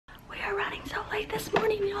running so late this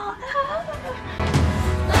morning, y'all.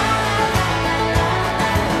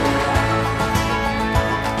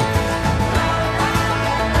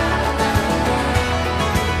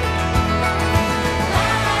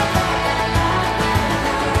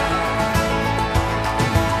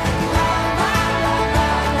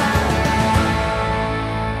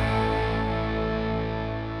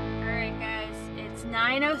 Alright guys, it's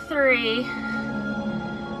 9:03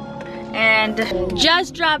 and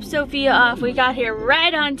just dropped Sophia off. We got here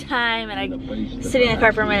right on time and I'm sitting in the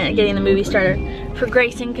car for a minute and getting the movie started for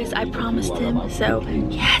Grayson because I promised him, so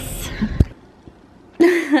yes.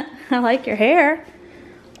 I like your hair.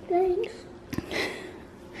 Thanks.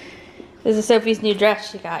 This is Sophie's new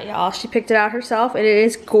dress she got, y'all. She picked it out herself and it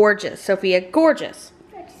is gorgeous. Sophia, gorgeous.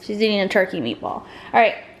 She's eating a turkey meatball.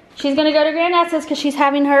 Alright, she's gonna go to Grandassa's because she's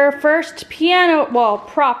having her first piano, well,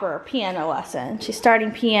 proper piano lesson. She's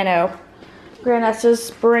starting piano.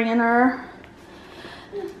 Grandassa's bringing her.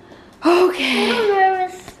 Okay. I'm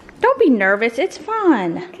nervous. Don't be nervous, it's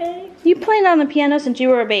fun. Okay. You played on the piano since you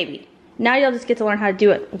were a baby. Now you'll just get to learn how to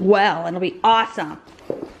do it well and it'll be awesome.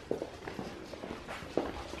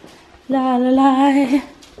 La la la.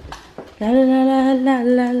 La la la la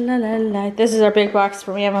la la la la. This is our big box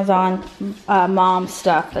from Amazon mom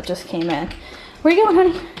stuff that just came in. Where you going,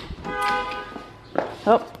 honey?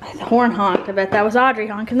 Oh, the horn honked. I bet that was Audrey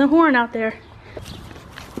honking the horn out there.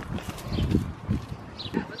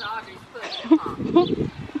 That was Audrey's foot.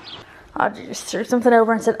 Audrey just threw something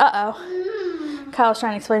over and said, uh-oh. Kyle's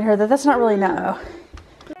trying to explain to her that that's not really an uh-oh.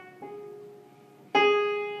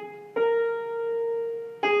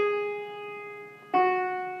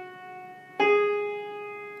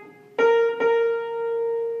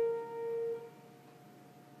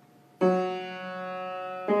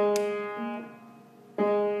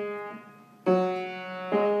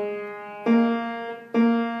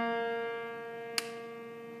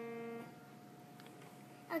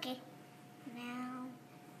 Okay. Now.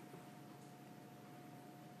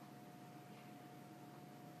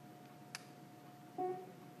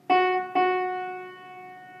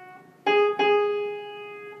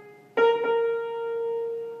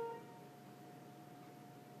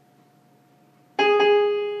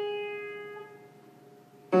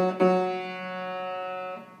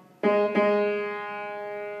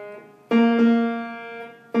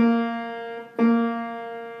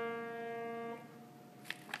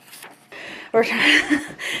 We're trying.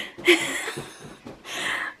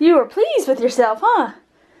 You were pleased with yourself, huh?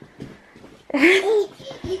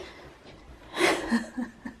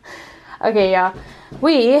 Okay, yeah.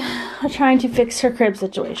 We are trying to fix her crib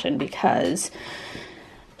situation because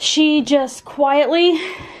she just quietly,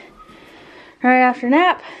 right after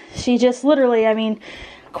nap, she just literally, I mean,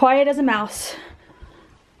 quiet as a mouse,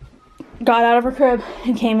 got out of her crib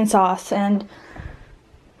and came and saw us, and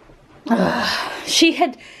she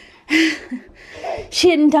hadn't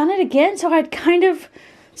done it again, so I'd kind of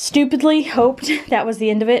stupidly hoped that was the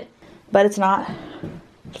end of it, but it's not.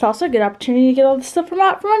 It's also a good opportunity to get all the stuff from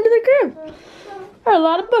under the crib. There are a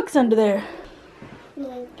lot of books under there.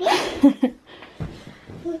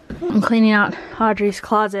 I'm cleaning out Audrey's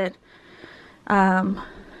closet. We're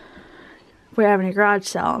having a garage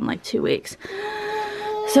sale in like 2 weeks.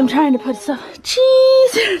 So I'm trying to put stuff,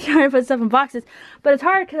 trying to put stuff in boxes. But it's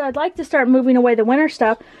hard because I'd like to start moving away the winter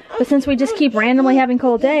stuff. But since we just keep randomly having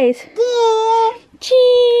cold days.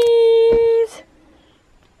 Cheese!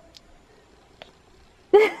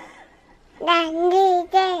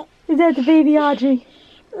 Is that the baby Audrey?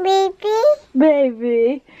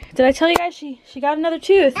 Baby. Did I tell you guys she got another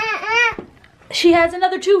tooth? She has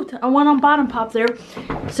another tooth. A one on bottom popped through.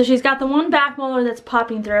 So she's got the one back molar that's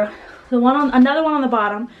popping through. Another one on the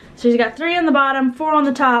bottom. So she's got 3 on the bottom, 4 on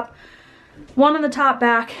the top, 1 on the top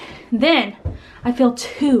back. Then I feel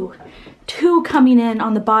two coming in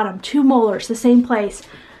on the bottom, 2 molars, the same place.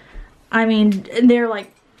 I mean, they're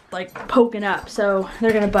like poking up, so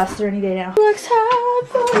they're gonna bust through any day now. Looks hard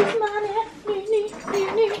for the money,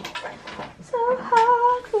 so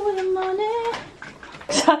hard for the money.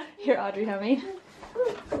 Here, Audrey, help me.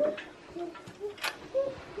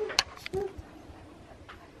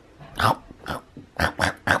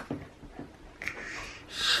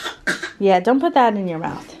 Yeah, don't put that in your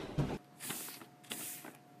mouth.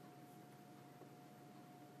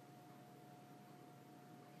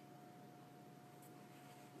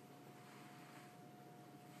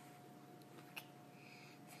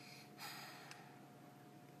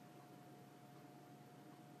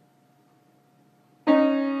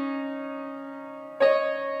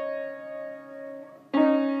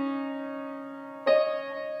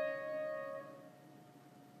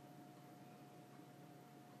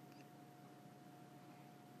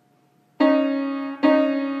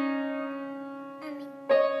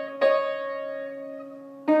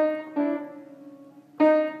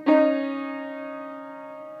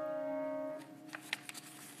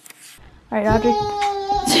 Alright, Audrey.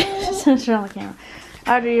 She's on the camera.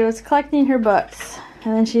 Audrey was collecting her books,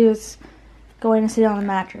 and then she was going to sit on the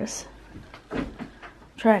mattress. I'm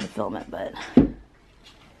trying to film it, but...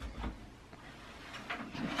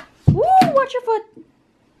 Woo! Watch your foot!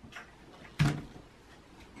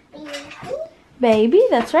 Baby,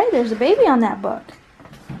 that's right. There's a baby on that book.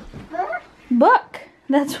 Book.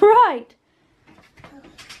 That's right.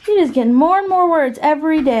 You're just getting more and more words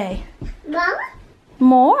every day. Mom?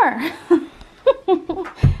 More.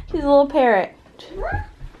 She's a little parrot.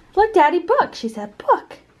 Look, Daddy, book. She said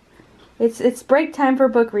book. It's break time for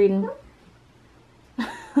book reading.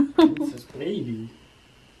 This is baby.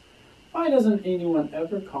 Why doesn't anyone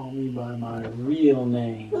ever call me by my real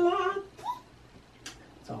name?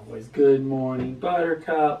 It's always good morning,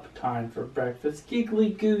 Buttercup. Time for breakfast, Giggly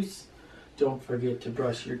Goose. Don't forget to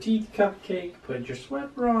brush your teeth, Cupcake. Put your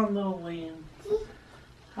sweater on, little lamb.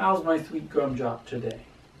 How's my sweet gumdrop today?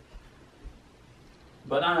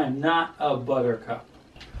 But I'm not a Buttercup.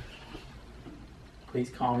 Please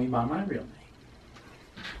call me by my real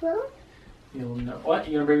name. You'll know. What?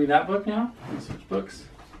 You gonna bring me that book now? Switch books.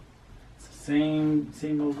 It's the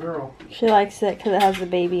same old girl. She likes it because it has the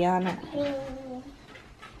baby on it.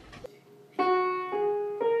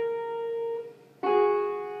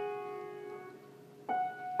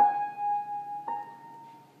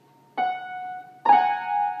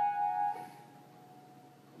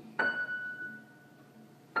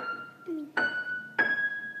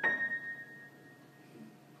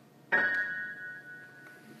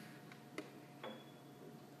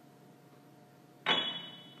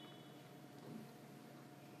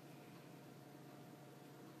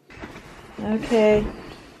 Okay,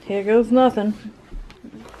 here goes nothing.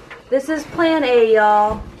 This is plan A,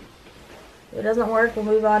 y'all. If it doesn't work, we'll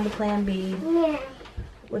move on to plan B,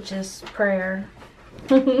 which is prayer.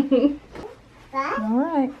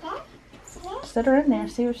 Alright. Set her in there,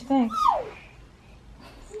 see what she thinks.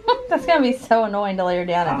 That's gonna be so annoying to lay her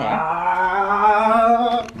down in there.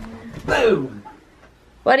 Boom!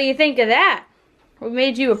 What do you think of that? We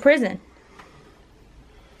made you a prison.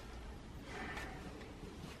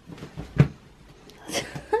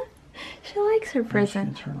 She likes her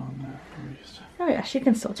prison. Turn on that. Oh yeah, she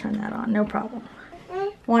can still turn that on, no problem.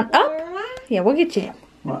 Want up? Yeah, we'll get you.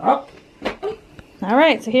 Want up?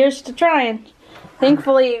 Alright, so here's to trying.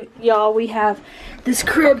 Thankfully, y'all, we have this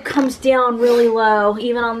crib comes down really low,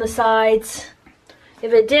 even on the sides.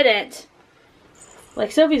 If it didn't,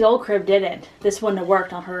 like Sophie's old crib didn't, this wouldn't have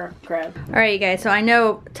worked on her crib. Alright, you guys, so I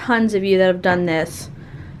know tons of you that have done this,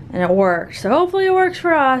 and it worked. So hopefully it works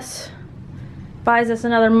for us. Buys us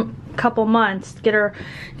another couple months to get her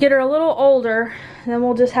a little older, and then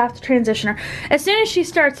we'll just have to transition her. As soon as she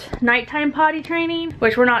starts nighttime potty training,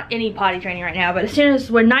 which we're not any potty training right now, but as soon as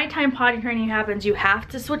when nighttime potty training happens, you have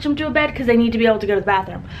to switch them to a bed because they need to be able to go to the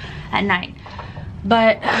bathroom at night.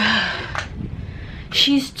 But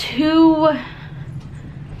she's too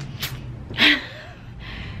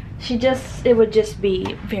it would just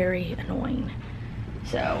be very annoying.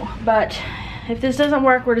 So, but if this doesn't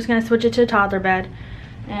work, we're just gonna switch it to a toddler bed.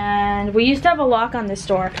 And we used to have a lock on this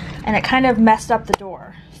door, and it kind of messed up the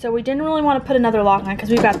door. So we didn't really want to put another lock on because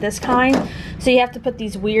we've got this kind. So you have to put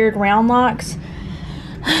these weird round locks.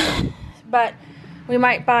 But we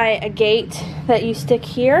might buy a gate that you stick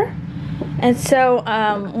here. And so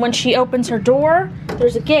when she opens her door,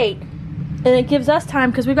 there's a gate. And it gives us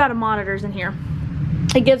time, because we've got monitors in here.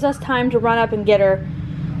 It gives us time to run up and get her.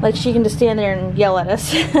 Like, she can just stand there and yell at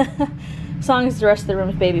us. As long as the rest of the room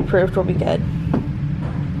is baby proofed, we'll be good.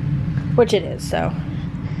 Which it is, so.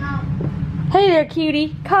 Hey there,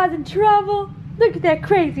 cutie. Causing trouble. Look at that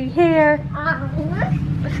crazy hair.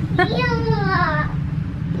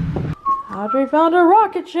 Audrey found a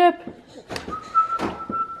rocket ship.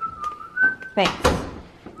 Thanks.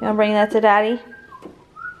 You wanna bring that to Daddy?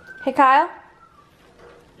 Hey, Kyle.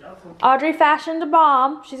 Audrey fashioned a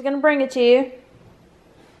bomb. She's gonna bring it to you.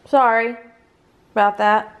 Sorry about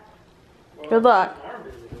that. Good luck.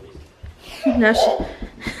 No,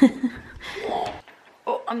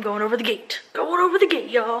 oh, I'm going over the gate. Going over the gate,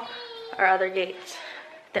 y'all. Our other gates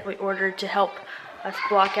that we ordered to help us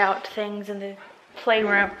block out things in the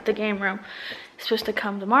playroom, the game room. It's supposed to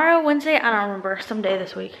come tomorrow, Wednesday, I don't remember, someday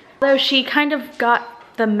this week. Though she kind of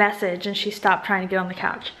got the message and she stopped trying to get on the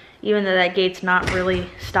couch, even though that gate's not really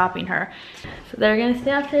stopping her. So they're gonna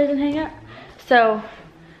stay upstairs and hang out. So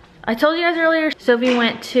I told you guys earlier, Sophie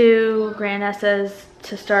went to Grandnessa's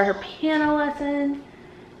to start her piano lesson,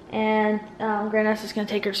 and Grandnessa's gonna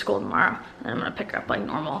take her to school tomorrow, and I'm gonna pick her up like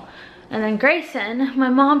normal. And then Grayson, my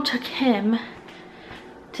mom took him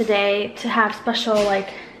today to have special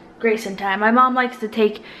like Grayson time. My mom likes to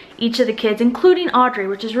take each of the kids, including Audrey,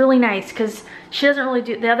 which is really nice because she doesn't really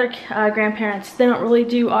do, the other grandparents, they don't really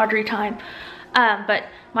do Audrey time. But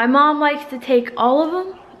my mom likes to take all of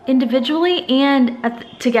them individually and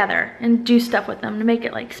together and do stuff with them to make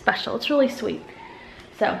it like special. It's really sweet.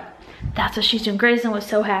 So that's what she's doing. Grayson was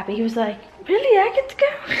so happy. He was like, really, I get to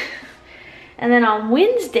go? And then on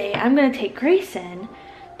Wednesday, I'm gonna take Grayson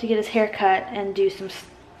to get his hair cut and do some,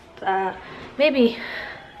 maybe,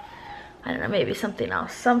 I don't know, maybe something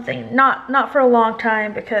else. Something, not for a long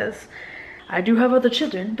time because I do have other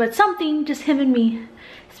children, but something, just him and me.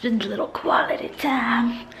 Spend a little quality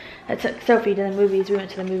time. I took Sophie to the movies. We went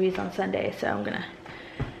to the movies on Sunday, so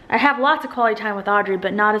I have lots of quality time with Audrey,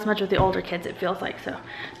 but not as much with the older kids, it feels like, so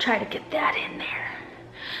try to get that in there.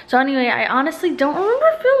 So anyway, I honestly don't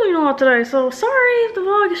remember filming a lot today, so sorry if the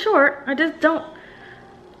vlog is short. I just don't.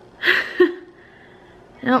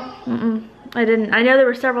 Nope, I didn't. I know there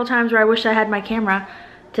were several times where I wish I had my camera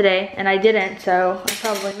today, and I didn't, so I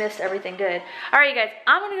probably missed everything good. All right, you guys,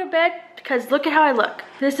 I'm gonna go to bed because look at how I look.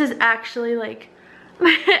 This is actually like,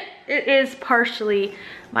 it is partially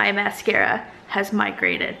my mascara has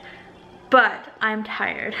migrated, but I'm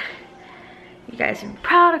tired. You guys are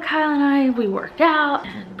proud of Kyle and I. We worked out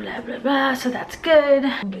and blah, blah, blah, so that's good.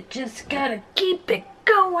 But just gotta keep it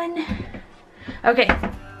going. Okay,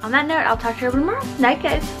 on that note, I'll talk to you tomorrow. Night,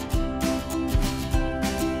 guys.